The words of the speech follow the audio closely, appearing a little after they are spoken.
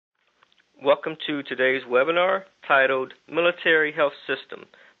Welcome to today's webinar titled Military Health System,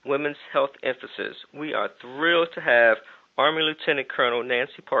 Women's Health Emphasis. We are thrilled to have Army Lieutenant Colonel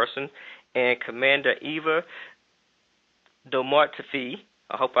Nancy Parson and Commander Eva Domartefi,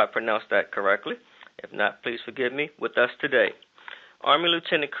 I hope I pronounced that correctly. If not, please forgive me, with us today. Army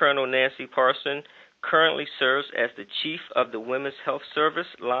Lieutenant Colonel Nancy Parson currently serves as the Chief of the Women's Health Service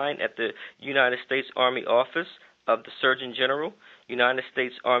line at the United States Army Office of the Surgeon General, United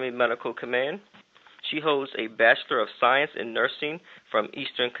States Army Medical Command. She holds a Bachelor of Science in Nursing from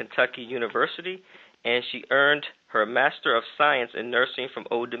Eastern Kentucky University, and she earned her Master of Science in Nursing from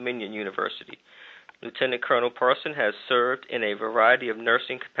Old Dominion University. Lieutenant Colonel Parson has served in a variety of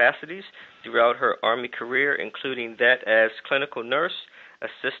nursing capacities throughout her Army career, including that as clinical nurse,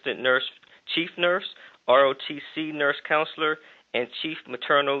 assistant nurse, chief nurse, ROTC nurse counselor, and chief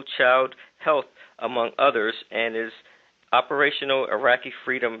maternal child health, among others, and is operational Iraqi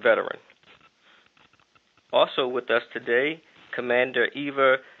Freedom veteran. Also with us today, Commander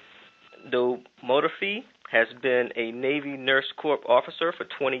Eva Domartefi has been a Navy Nurse Corps officer for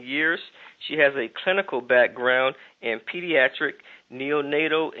 20 years. She has a clinical background in pediatric,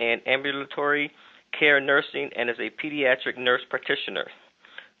 neonatal, and ambulatory care nursing and is a pediatric nurse practitioner.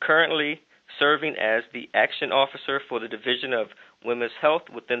 Currently serving as the Action Officer for the Division of Women's Health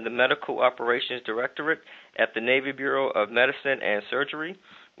within the Medical Operations Directorate at the Navy Bureau of Medicine and Surgery,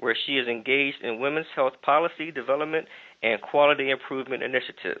 where she is engaged in women's health policy development and quality improvement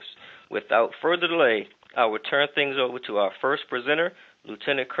initiatives. Without further delay, I will turn things over to our first presenter,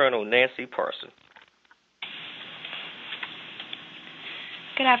 Lieutenant Colonel Nancy Parson.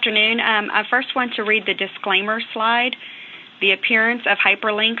 Good afternoon. I first want to read the disclaimer slide. The appearance of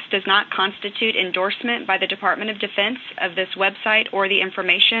hyperlinks does not constitute endorsement by the Department of Defense of this website or the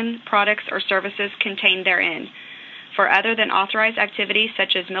information, products, or services contained therein. For other than authorized activities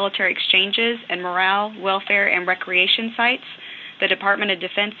such as military exchanges and morale, welfare, and recreation sites, the Department of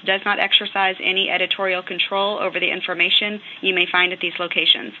Defense does not exercise any editorial control over the information you may find at these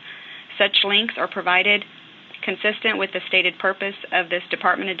locations. Such links are provided consistent with the stated purpose of this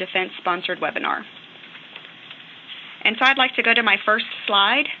Department of Defense sponsored webinar. And so I'd like to go to my first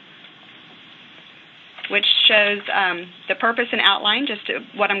slide, which shows the purpose and outline, just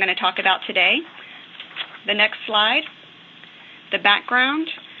what I'm going to talk about today. The next slide, the background.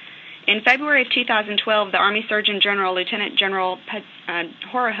 In February of 2012, the Army Surgeon General, Lieutenant General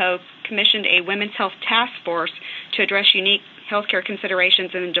Horoho, commissioned a Women's Health Task Force to address unique healthcare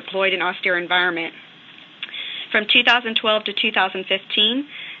considerations in a deployed and austere environment. From 2012 to 2015,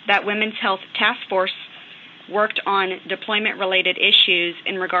 that Women's Health Task Force worked on deployment-related issues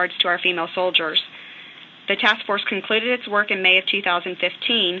in regards to our female soldiers. The task force concluded its work in May of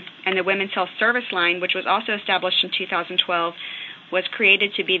 2015, and the Women's Health Service Line, which was also established in 2012, was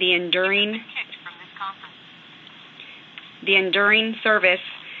created to be the enduring service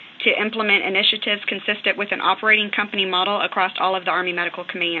to implement initiatives consistent with an operating company model across all of the Army Medical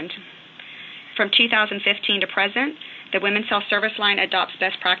Command. From 2015 to present, the Women's Health Service Line adopts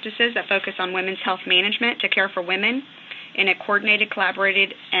best practices that focus on women's health management to care for women in a coordinated,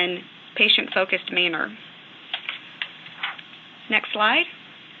 collaborated, and patient-focused manner. Next slide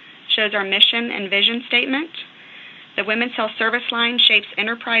shows our mission and vision statement. The Women's Health Service Line shapes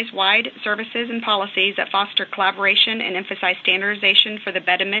enterprise-wide services and policies that foster collaboration and emphasize standardization for the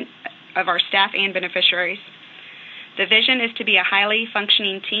betterment of our staff and beneficiaries. The vision is to be a highly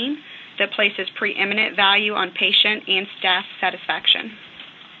functioning team that places preeminent value on patient and staff satisfaction.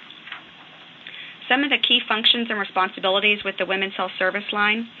 Some of the key functions and responsibilities with the Women's Health Service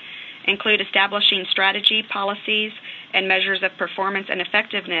Line include establishing strategy, policies, and measures of performance and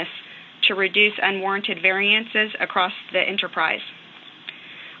effectiveness to reduce unwarranted variances across the enterprise.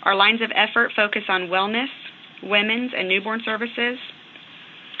 Our lines of effort focus on wellness, women's and newborn services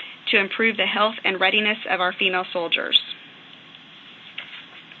to improve the health and readiness of our female soldiers.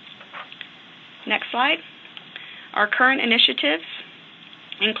 Next slide. Our current initiatives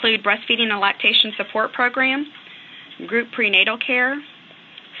include breastfeeding and lactation support program, group prenatal care,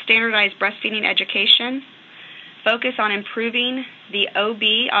 standardized breastfeeding education, focus on improving the OB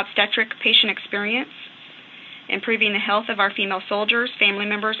obstetric patient experience, improving the health of our female soldiers, family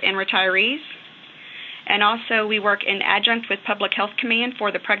members, and retirees. And also we work in adjunct with Public Health Command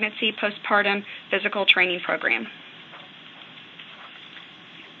for the Pregnancy Postpartum Physical Training Program.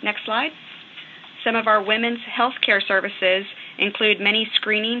 Next slide. Some of our women's health care services include many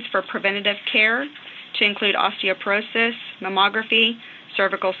screenings for preventative care to include osteoporosis, mammography,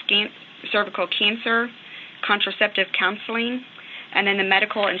 cervical cancer, contraceptive counseling, and then the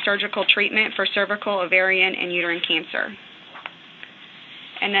medical and surgical treatment for cervical, ovarian, and uterine cancer.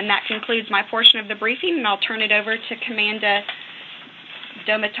 And then that concludes my portion of the briefing, and I'll turn it over to Commander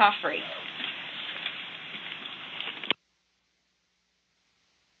Domatofri.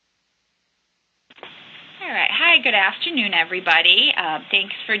 All right. Hi, good afternoon, everybody.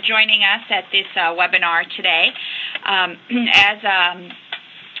 Thanks for joining us at this webinar today. As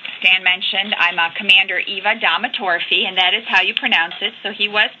Stan mentioned, I'm Commander Eva Domatorfi, and that is how you pronounce it, so he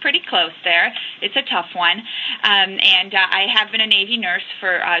was pretty close there. It's a tough one. And I have been a Navy nurse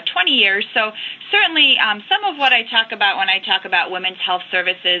for 20 years, so certainly some of what I talk about when I talk about women's health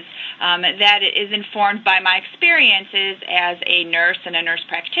services, that is informed by my experiences as a nurse and a nurse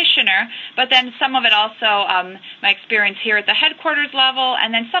practitioner, but then some of it also my experience here at the headquarters level,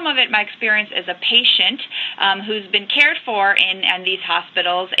 and then some of it my experience as a patient who's been cared for in these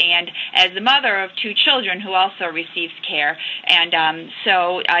hospitals, and as the mother of 2 children who also receives care. And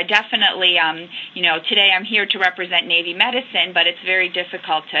so definitely, today I'm here to represent Navy medicine, but it's very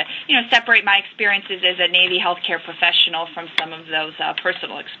difficult to, separate my experiences as a Navy healthcare professional from some of those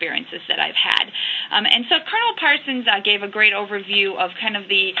personal experiences that I've had. And so Colonel Parsons gave a great overview of kind of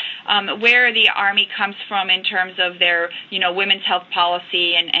the where the Army comes from in terms of their, women's health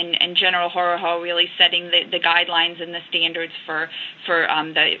policy and General Horoho really setting the guidelines and the standards for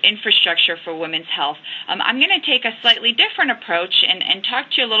the infrastructure for women's health. I'm going to take a slightly different approach and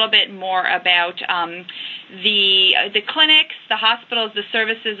talk to you a little bit more about the clinics, the hospitals, the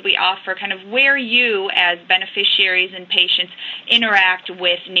services we offer, kind of where you as beneficiaries and patients interact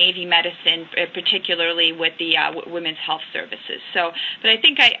with Navy medicine, particularly with the women's health services. But I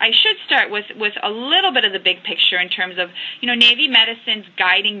think I should start with a little bit of the big picture in terms of, Navy medicine's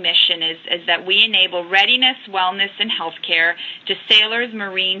guiding mission is that we enable readiness, wellness, and health care to sailors,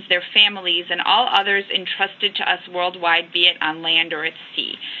 Marines, their families, and all others entrusted to us worldwide, be it on land or at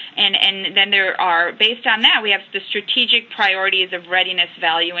sea. And then there are, based on that, we have the strategic priorities of readiness,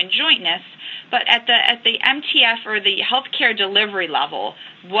 value, and jointness. But at the MTF or the healthcare delivery level,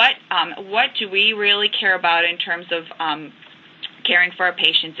 what do we really care about in terms of caring for our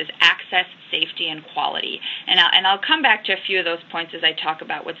patients is access, safety, and quality. And I'll come back to a few of those points as I talk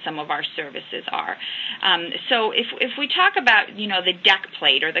about what some of our services are. So if we talk about, the deck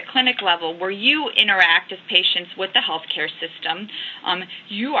plate or the clinic level where you interact as patients with the healthcare system,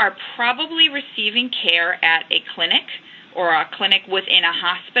 you are probably receiving care at a clinic or a clinic within a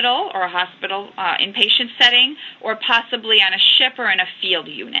hospital or a hospital inpatient setting, or possibly on a ship or in a field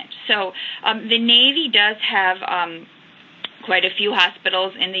unit. So the Navy does have quite a few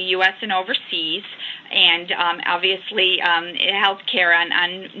hospitals in the U.S. and overseas, and obviously healthcare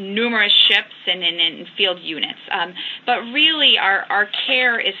on numerous ships and in field units. But really our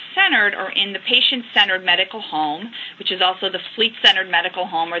care is centered or in the patient-centered medical home, which is also the fleet-centered medical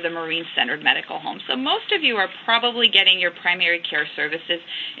home or the marine-centered medical home. So most of you are probably getting your primary care services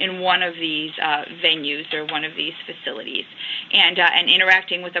in one of these venues or one of these facilities, and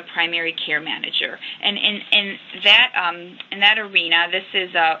interacting with a primary care manager. And in that arena, this is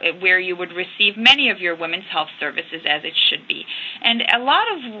where you would receive many of your women's health services as it should be. And a lot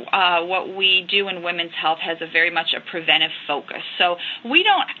of what we do in women's health has very much a preventive focus. So we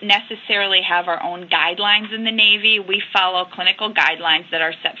don't necessarily have our own guidelines in the Navy. We follow clinical guidelines that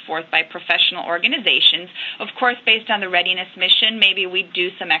are set forth by professional organizations. Of course, based on the readiness mission, maybe we do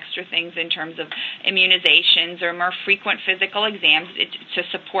some extra things in terms of immunizations or more frequent physical exams to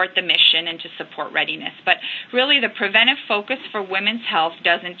support the mission and to support readiness. But really the preventive focus for women's health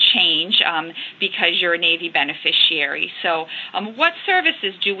doesn't change because you're a Navy beneficiary. So what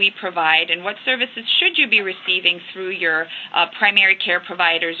services do we provide, and what services should you be receiving through your primary care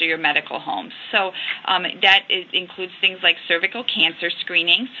providers or your medical homes? So that includes things like cervical cancer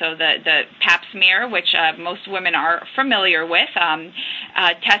screening, so the pap smear, which most women are familiar with,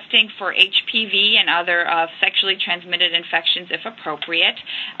 testing for HPV and other sexually transmitted infections if appropriate,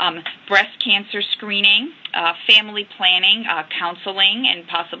 breast cancer screening, family planning, counseling, and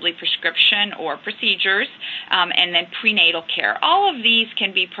possibly prescription or procedures, and then prenatal care. All of these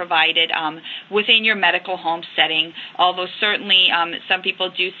can be provided within your medical home setting, although certainly some people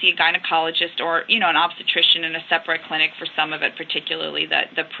do see a gynecologist or, an obstetrician in a separate clinic for some of it, particularly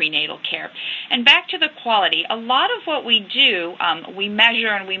the prenatal care. And back to the quality, a lot of what we do, we measure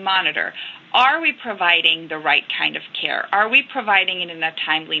and we monitor. are we providing the right kind of care? Are we providing it in a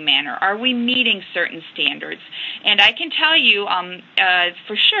timely manner? Are we meeting certain standards? And I can tell you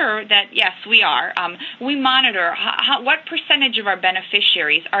for sure that, yes, we are. We monitor what percentage of our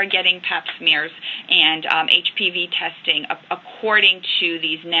beneficiaries are getting pap smears and HPV testing according to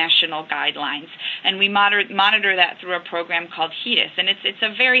these national guidelines. And we monitor that through a program called HEDIS, and it's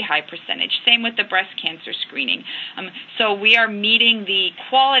a very high percentage. Same with the breast cancer screening. So we are meeting the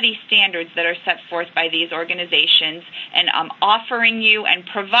quality standards that are set forth by these organizations and offering you and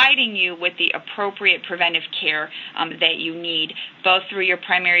providing you with the appropriate preventive care that you need, both through your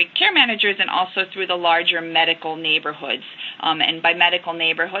primary care managers and also through the larger medical neighborhoods. And by medical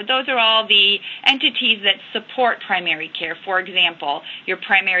neighborhood, those are all the entities that support primary care. For example, your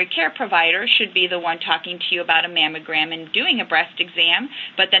primary care provider should be the one talking to you about a mammogram and doing a breast exam,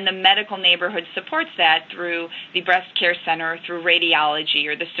 but then the medical neighborhood supports that through the breast care center, through radiology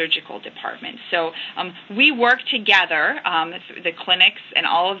or the surgical department. So we work together, the clinics and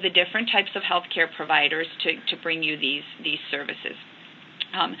all of the different types of healthcare providers to bring you these services.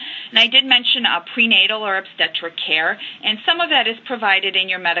 And I did mention prenatal or obstetric care, and some of that is provided in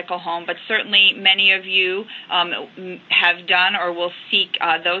your medical home, but certainly many of you have done or will seek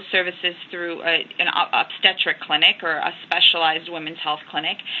those services through an obstetric clinic or a specialized women's health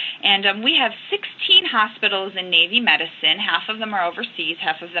clinic. And we have 16 hospitals in Navy medicine. Half of them are overseas,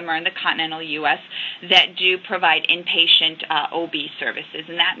 half of them are in the continental U.S. that do provide inpatient OB services,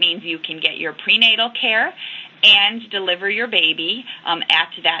 and that means you can get your prenatal care and deliver your baby at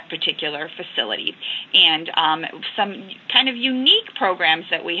that particular facility. And some kind of unique programs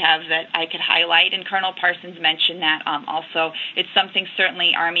that we have that I could highlight, and Colonel Parsons mentioned that also. It's something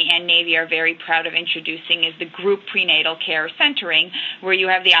certainly Army and Navy are very proud of introducing, is the group prenatal care centering, where you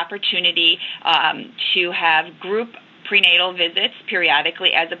have the opportunity to have group prenatal visits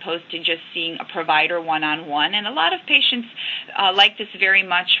periodically as opposed to just seeing a provider one-on-one. And a lot of patients like this very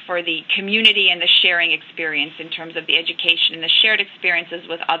much for the community and the sharing experience in terms of the education and the shared experiences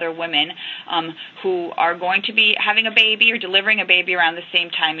with other women who are going to be having a baby or delivering a baby around the same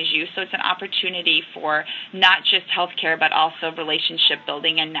time as you. So it's an opportunity for not just healthcare but also relationship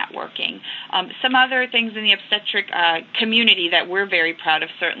building and networking. Some other things in the obstetric community that we're very proud of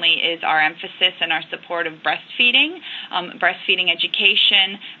certainly is our emphasis and our support of breastfeeding. Breastfeeding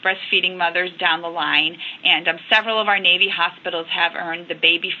education, breastfeeding mothers down the line, and several of our Navy hospitals have earned the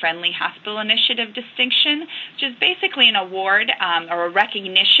Baby Friendly Hospital Initiative distinction, which is basically an award or a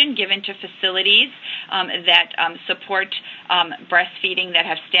recognition given to facilities that support breastfeeding, that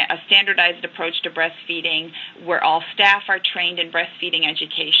have a standardized approach to breastfeeding, where all staff are trained in breastfeeding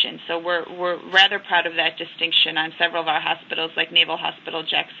education. So we're rather proud of that distinction on several of our hospitals, like Naval Hospital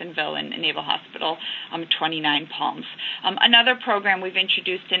Jacksonville and Naval Hospital 29 Palms. Another program we've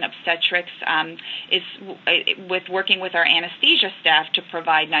introduced in obstetrics is with working with our anesthesia staff to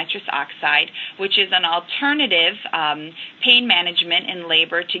provide nitrous oxide, which is an alternative pain management in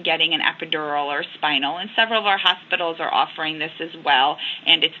labor to getting an epidural or spinal. And several of our hospitals are offering this as well,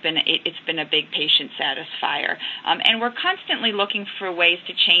 and it's been a big patient satisfier. And we're constantly looking for ways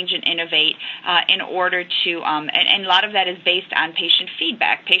to change and innovate in order to, and a lot of that is based on patient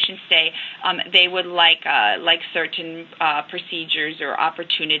feedback. Patients say they would like certain procedures or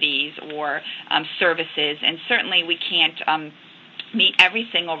opportunities or services, and certainly we can't meet every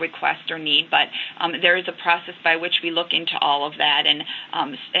single request or need, but there is a process by which we look into all of that, and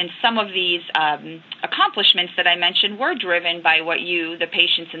some of these accomplishments that I mentioned were driven by what you, the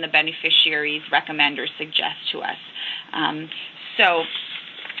patients and the beneficiaries, recommend or suggest to us.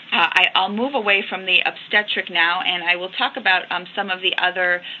 I'll move away from the obstetric now, and I will talk about some of the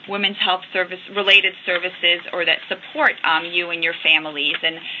other women's health related services or that support you and your families.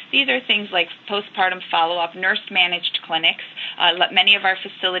 And these are things like postpartum follow-up, nurse-managed clinics. Many of our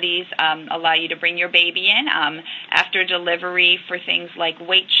facilities allow you to bring your baby in after delivery for things like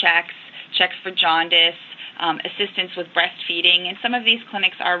weight checks for jaundice, assistance with breastfeeding, and some of these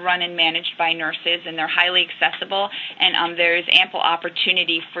clinics are run and managed by nurses, and they're highly accessible, and there's ample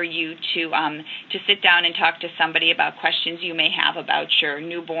opportunity for you to sit down and talk to somebody about questions you may have about your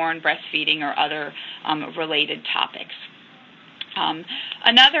newborn, breastfeeding, or other related topics.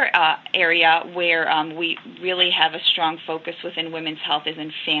 Another area where we really have a strong focus within women's health is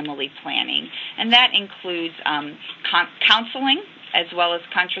in family planning, and that includes counseling as well as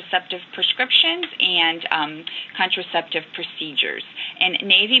contraceptive prescriptions and contraceptive procedures. And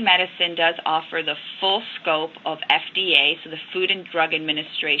Navy Medicine does offer the full scope of FDA, so the Food and Drug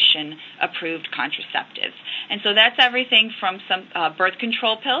Administration approved contraceptives. And so that's everything from some birth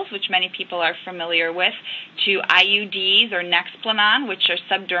control pills, which many people are familiar with, to IUDs or Nexplanon, which are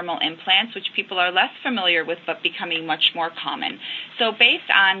subdermal implants, which people are less familiar with but becoming much more common. So based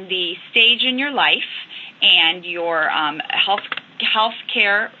on the stage in your life and your health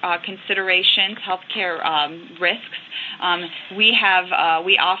care considerations, health care risks, we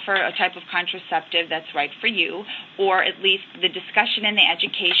offer a type of contraceptive that's right for you, or at least the discussion and the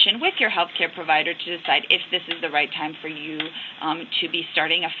education with your healthcare provider to decide if this is the right time for you to be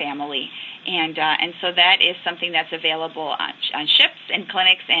starting a family. And so that is something that's available on ships, in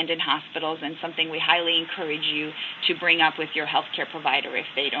clinics, and in hospitals, and something we highly encourage you to bring up with your healthcare provider if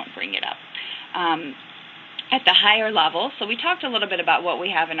they don't bring it up. At the higher level, so we talked a little bit about what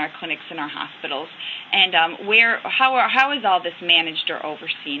we have in our clinics and our hospitals, and how is all this managed or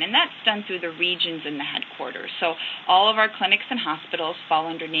overseen, and that's done through the regions and the headquarters. So all of our clinics and hospitals fall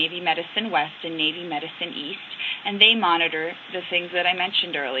under Navy Medicine West and Navy Medicine East, and they monitor the things that I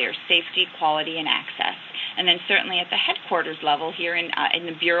mentioned earlier: safety, quality, and access. And then certainly at the headquarters level here in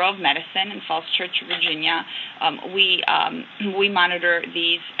the Bureau of Medicine in Falls Church, Virginia, we monitor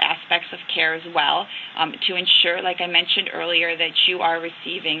these aspects of care as well to ensure, like I mentioned earlier, that you are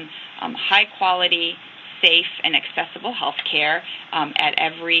receiving high-quality, safe, and accessible health care at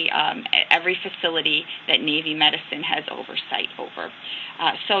every facility that Navy Medicine has oversight over.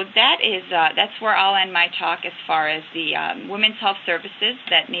 So that's where I'll end my talk as far as the women's health services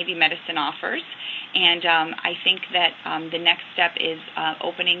that Navy Medicine offers. And I think that the next step is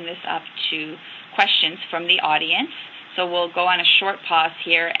opening this up to questions from the audience. So we'll go on a short pause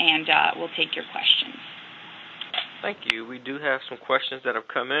here, and we'll take your questions. Thank you. We do have some questions that have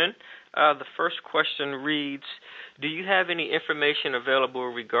come in. The first question reads, do you have any information available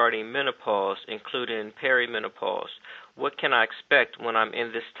regarding menopause, including perimenopause? What can I expect when I'm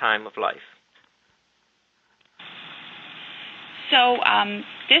in this time of life? So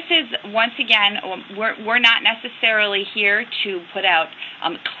this is, once again, we're not necessarily here to put out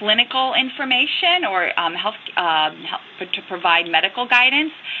clinical information or to provide medical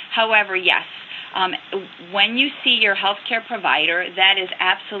guidance. However, yes, when you see your healthcare provider, that is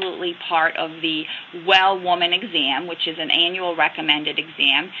absolutely part of the Well Woman exam, which is an annual recommended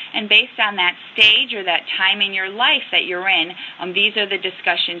exam. And based on that stage or that time in your life that you're in, these are the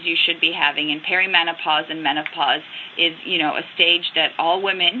discussions you should be having. And perimenopause and menopause is, a stage that all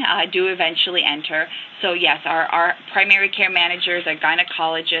women do eventually enter. So yes, our primary care managers, our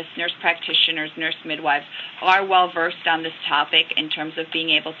gynecologists, nurse practitioners, nurse midwives are well versed on this topic in terms of being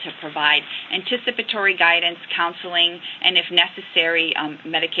able to provide anticipatory guidance, counseling, and if necessary,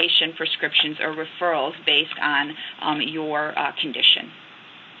 medication prescriptions or referrals based on your condition.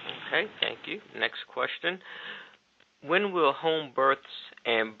 Okay, thank you. Next question. When will home births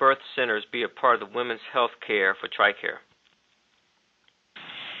and birth centers be a part of the women's health care for TRICARE?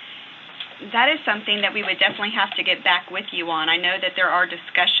 That is something that we would definitely have to get back with you on. I know that there are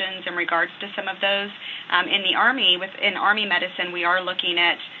discussions in regards to some of those. In the Army, within Army medicine, we are looking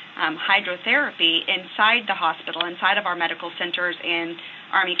at hydrotherapy inside the hospital, inside of our medical centers and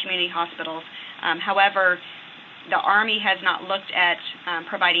Army community hospitals. However, the Army has not looked at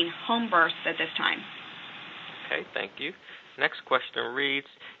providing home births at this time. Okay, thank you. Next question reads,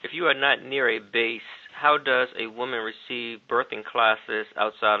 if you are not near a base, how does a woman receive birthing classes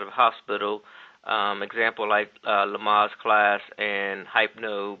outside of a hospital, example like Lamaze class and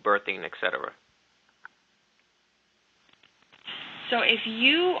hypnobirthing, etc.? So if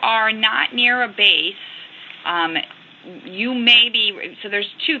you are not near a base, you may be, so there's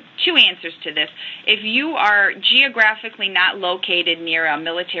two answers to this. If you are geographically not located near a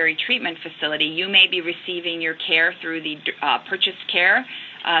military treatment facility, you may be receiving your care through the purchased care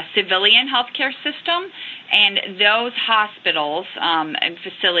civilian healthcare system, and those hospitals and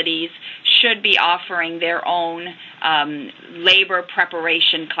facilities should be offering their own labor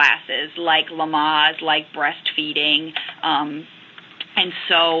preparation classes like Lamaze, like breastfeeding, and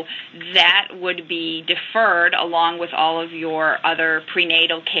so that would be deferred along with all of your other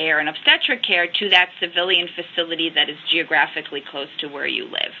prenatal care and obstetric care to that civilian facility that is geographically close to where you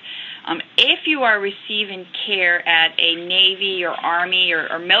live. If you are receiving care at a Navy or Army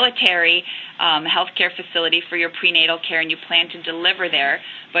or military healthcare facility for your prenatal care and you plan to deliver there,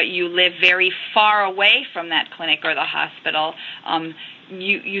 but you live very far away from that clinic or the hospital,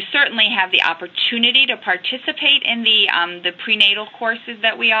 you certainly have the opportunity to participate in the prenatal courses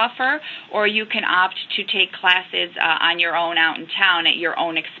that we offer, or you can opt to take classes on your own out in town at your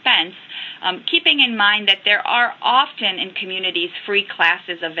own expense, keeping in mind that there are often in communities free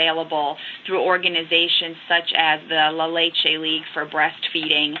classes available through organizations such as the La Leche League for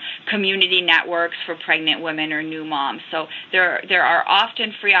breastfeeding, community networks for pregnant women or new moms. So there are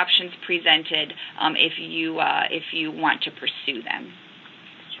often free options presented if you want to pursue them.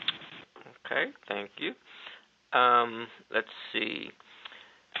 Okay, thank you. Let's see.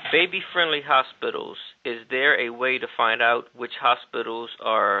 Baby-friendly hospitals. Is there a way to find out which hospitals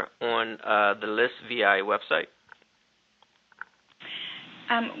are on the list via a website?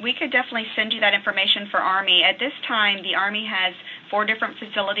 We could definitely send you that information for Army. At this time, the Army has 4 different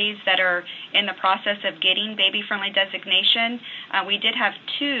facilities that are in the process of getting baby-friendly designation. We did have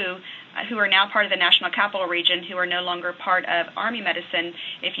 2 who are now part of the National Capital Region who are no longer part of Army medicine,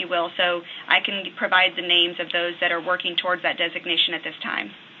 if you will. So I can provide the names of those that are working towards that designation at this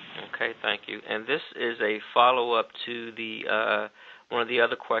time. Okay, thank you. And this is a follow-up to the one of the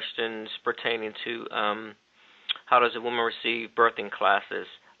other questions pertaining to how does a woman receive birthing classes.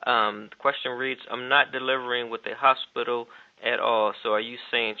 The question reads, I'm not delivering with a hospital at all, so are you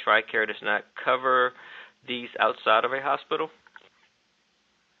saying TRICARE does not cover these outside of a hospital?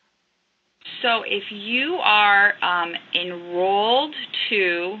 So if you are enrolled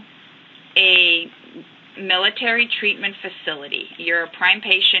to a military treatment facility, you're a prime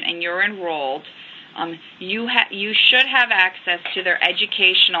patient and you're enrolled, you should have access to their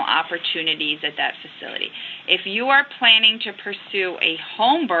educational opportunities at that facility. If you are planning to pursue a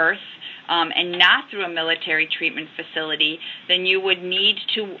home birth and not through a military treatment facility, then you would need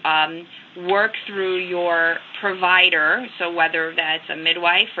to work through your provider, so whether that's a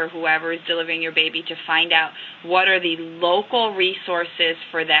midwife or whoever is delivering your baby, to find out what are the local resources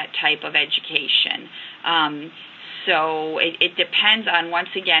for that type of education. So it depends on, once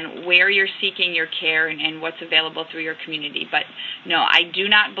again, where you're seeking your care and what's available through your community. But no, I do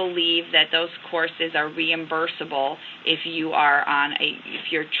not believe that those courses are reimbursable if you are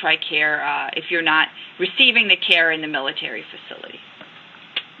if you're TRICARE, if you're not receiving the care in the military facility.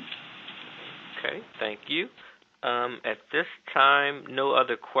 Okay, thank you. At this time, no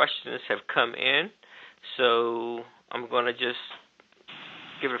other questions have come in, so I'm going to just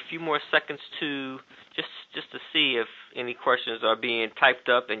give it a few more seconds to just to see if any questions are being typed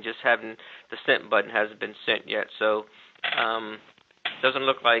up and just the sent button hasn't been sent yet. So doesn't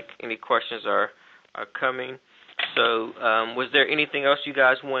look like any questions are coming. So was there anything else you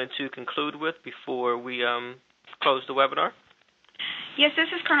guys wanted to conclude with before we close the webinar? Yes, this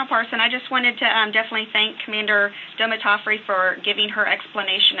is Colonel Parson. I just wanted to definitely thank Commander Domatafri for giving her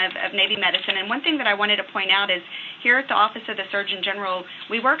explanation of Navy medicine. And one thing that I wanted to point out is here at the Office of the Surgeon General,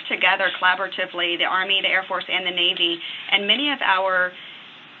 we work together collaboratively, the Army, the Air Force, and the Navy. And many of our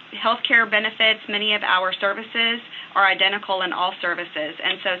healthcare benefits, many of our services are identical in all services.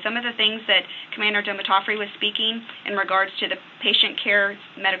 And so some of the things that Commander Domatafri was speaking in regards to the patient care,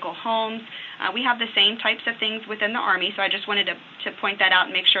 medical homes, we have the same types of things within the Army. So I just wanted to point that out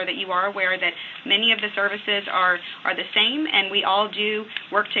and make sure that you are aware that many of the services are the same, and we all do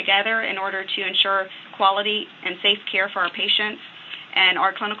work together in order to ensure quality and safe care for our patients. And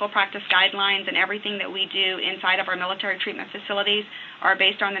our clinical practice guidelines and everything that we do inside of our military treatment facilities are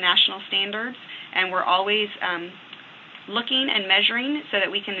based on the national standards, and we're always looking and measuring so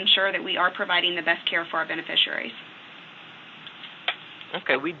that we can ensure that we are providing the best care for our beneficiaries.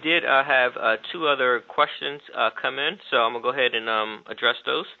 Okay, we did have 2 other questions come in, so I'm going to go ahead and address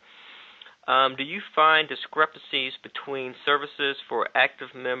those. Do you find discrepancies between services for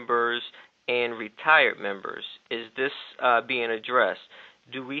active members and retired members? Is this being addressed?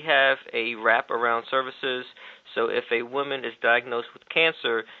 Do we have a wrap around services? So if a woman is diagnosed with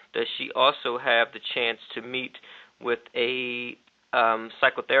cancer, does she also have the chance to meet with a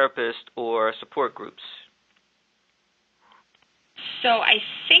psychotherapist or support groups? So I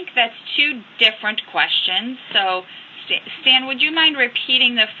think that's 2 different questions. So Stan, would you mind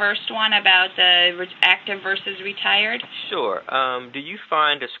repeating the first one about the active versus retired? Sure. Do you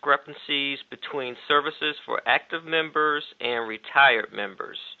find discrepancies between services for active members and retired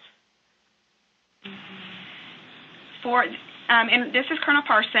members? And this is Colonel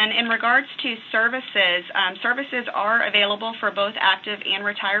Parson. In regards to services, services are available for both active and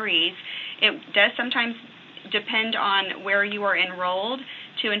retirees. It does sometimes depend on where you are enrolled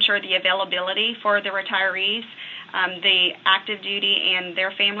to ensure the availability for the retirees. The active duty and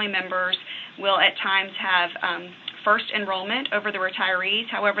their family members will at times have first enrollment over the retirees.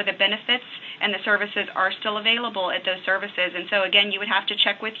 However, the benefits and the services are still available at those services. And so, again, you would have to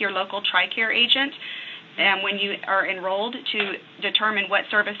check with your local TRICARE agent when you are enrolled to determine what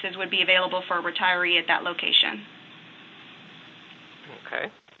services would be available for a retiree at that location. Okay.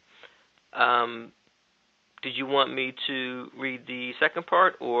 Did you want me to read the second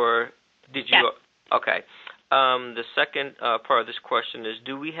part, or did you? Yes. Okay. The second part of this question is,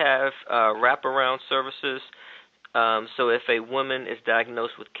 do we have wraparound services? So if a woman is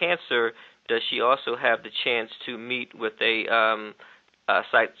diagnosed with cancer, does she also have the chance to meet with a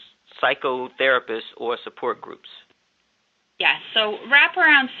psychotherapist or support groups? Yes, so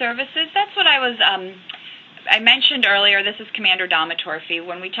wraparound services, that's what I mentioned earlier. This is Commander Damatorfi.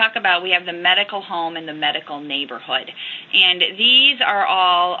 When we talk about, we have the medical home and the medical neighborhood, and these are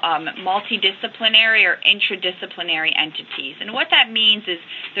all multidisciplinary or interdisciplinary entities. And what that means is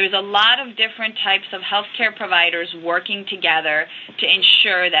there's a lot of different types of healthcare providers working together to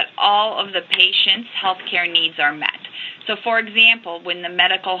ensure that all of the patient's healthcare needs are met. So, for example, when the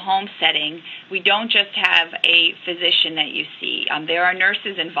medical home setting, we don't just have a physician that you see. There are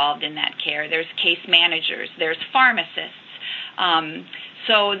nurses involved in that care. There's case managers. There's pharmacists.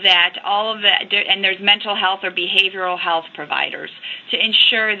 So that all of that, and there's mental health or behavioral health providers to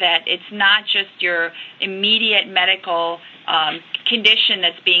ensure that it's not just your immediate medical condition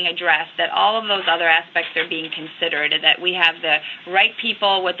that's being addressed, that all of those other aspects are being considered, and that we have the right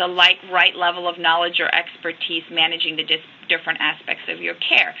people with the right level of knowledge or expertise managing the different aspects of your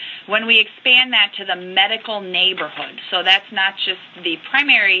care. When we expand that to the medical neighborhood, so that's not just the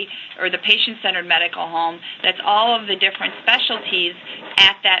primary or the patient-centered medical home, that's all of the different specialties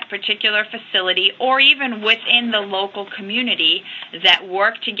at that particular facility or even within the local community that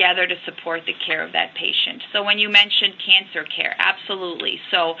work together to support the care of that patient. So when you mentioned cancer care, absolutely.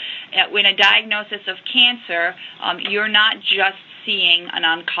 So when a diagnosis of cancer, you're not just seeing an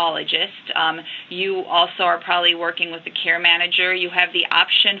oncologist. You also are probably working with a care manager. You have the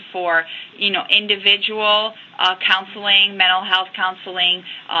option for, individual counseling, mental health counseling,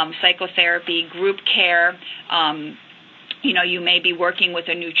 psychotherapy, group care. You may be working with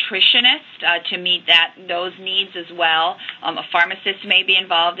a nutritionist to meet those needs as well. A pharmacist may be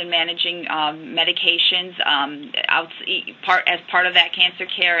involved in managing medications as part of that cancer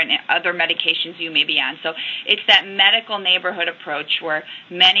care and other medications you may be on. So it's that medical neighborhood approach where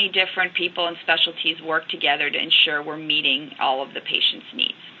many different people and specialties work together to ensure we're meeting all of the patient's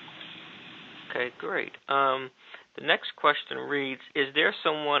needs. Okay, great. The next question reads, is there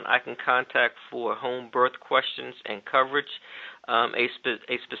someone I can contact for home birth questions and coverage, a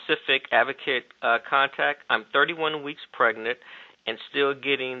specific advocate contact? I'm 31 weeks pregnant and still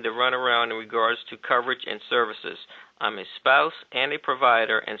getting the runaround in regards to coverage and services. I'm a spouse and a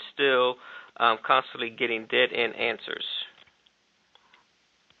provider and still constantly getting dead-end answers.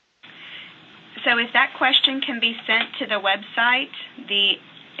 So if that question can be sent to the website, the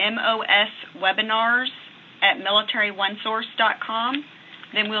MOS webinars at militaryOneSource.com,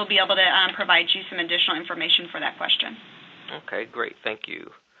 then we'll be able to provide you some additional information for that question. Okay, great. Thank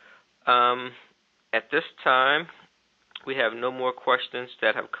you. At this time, we have no more questions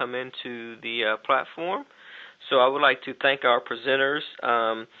that have come into the platform. So I would like to thank our presenters,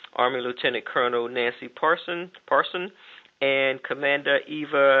 Army Lieutenant Colonel Nancy Parson and Commander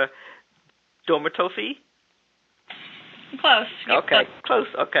Eva Damatorfi. Close. Okay, close.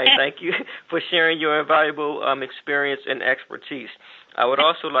 Okay, thank you for sharing your invaluable experience and expertise. I would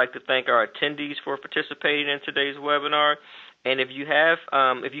also like to thank our attendees for participating in today's webinar. And if you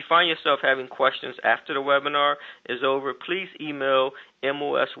find yourself having questions after the webinar is over, please email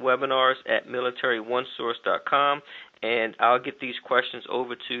moswebinars@militaryonesource.com, and I'll get these questions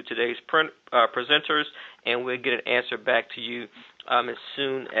over to today's presenters, and we'll get an answer back to you as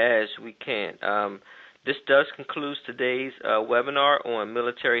soon as we can. This does conclude today's webinar on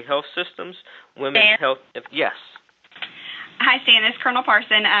military health systems, women's health. Yes. Hi, Stan. This is Colonel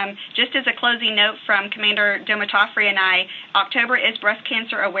Parson. Just as a closing note from Commander Damatorfi and I, October is Breast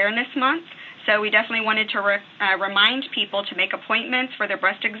Cancer Awareness Month, so we definitely wanted to remind people to make appointments for their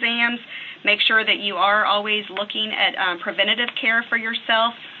breast exams. Make sure that you are always looking at preventative care for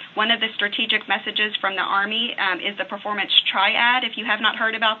yourself. One of the strategic messages from the Army is the Performance Triad, if you have not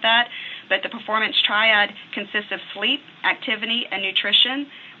heard about that. But the Performance Triad consists of sleep, activity, and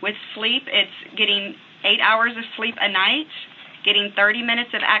nutrition. With sleep, it's getting 8 hours of sleep a night, getting 30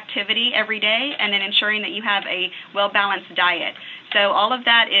 minutes of activity every day, and then ensuring that you have a well-balanced diet. So all of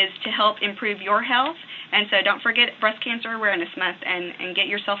that is to help improve your health. And so don't forget Breast Cancer Awareness Month and get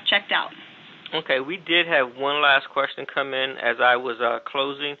yourself checked out. Okay, we did have one last question come in as I was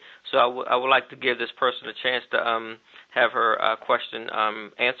closing, so I would like to give this person a chance to have her question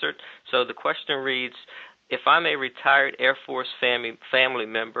answered. So the question reads, if I'm a retired Air Force family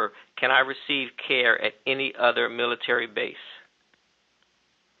member, can I receive care at any other military base?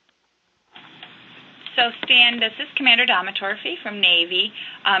 So, Stan, this is Commander Domatorfi from Navy.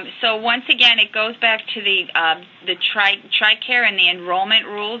 So once again, it goes back to the TRICARE and the enrollment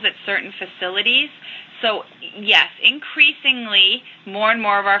rules at certain facilities. So, yes, increasingly, more and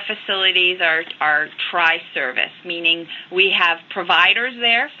more of our facilities are tri-service, meaning we have providers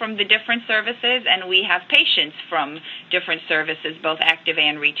there from the different services, and we have patients from different services, both active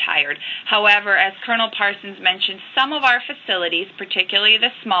and retired. However, as Colonel Parsons mentioned, some of our facilities, particularly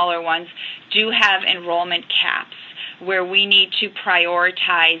the smaller ones, do have enrollment caps, where we need to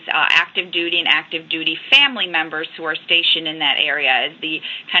prioritize active duty and active duty family members who are stationed in that area as the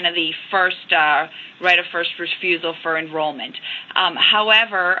kind of the first right of first refusal for enrollment.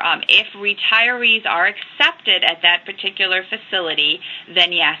 However, if retirees are accepted at that particular facility,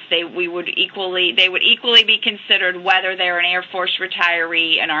 then yes, they would equally be considered, whether they're an Air Force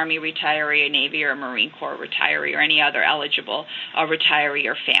retiree, an Army retiree, a Navy or a Marine Corps retiree, or any other eligible retiree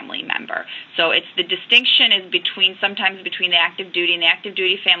or family member. So it's the distinction is sometimes between the active duty and the active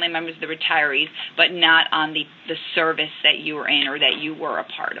duty family members, the retirees, but not on the service that you were in or that you were a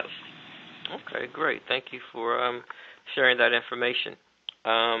part of. Okay, great. Thank you for sharing that information.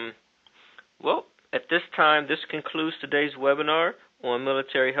 Well, at this time, this concludes today's webinar on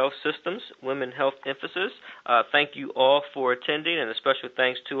military health systems, women health emphasis. Thank you all for attending, and a special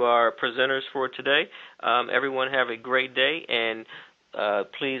thanks to our presenters for today. Everyone have a great day, and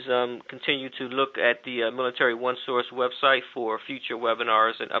please continue to look at the Military OneSource website for future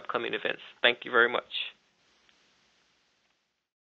webinars and upcoming events. Thank you very much.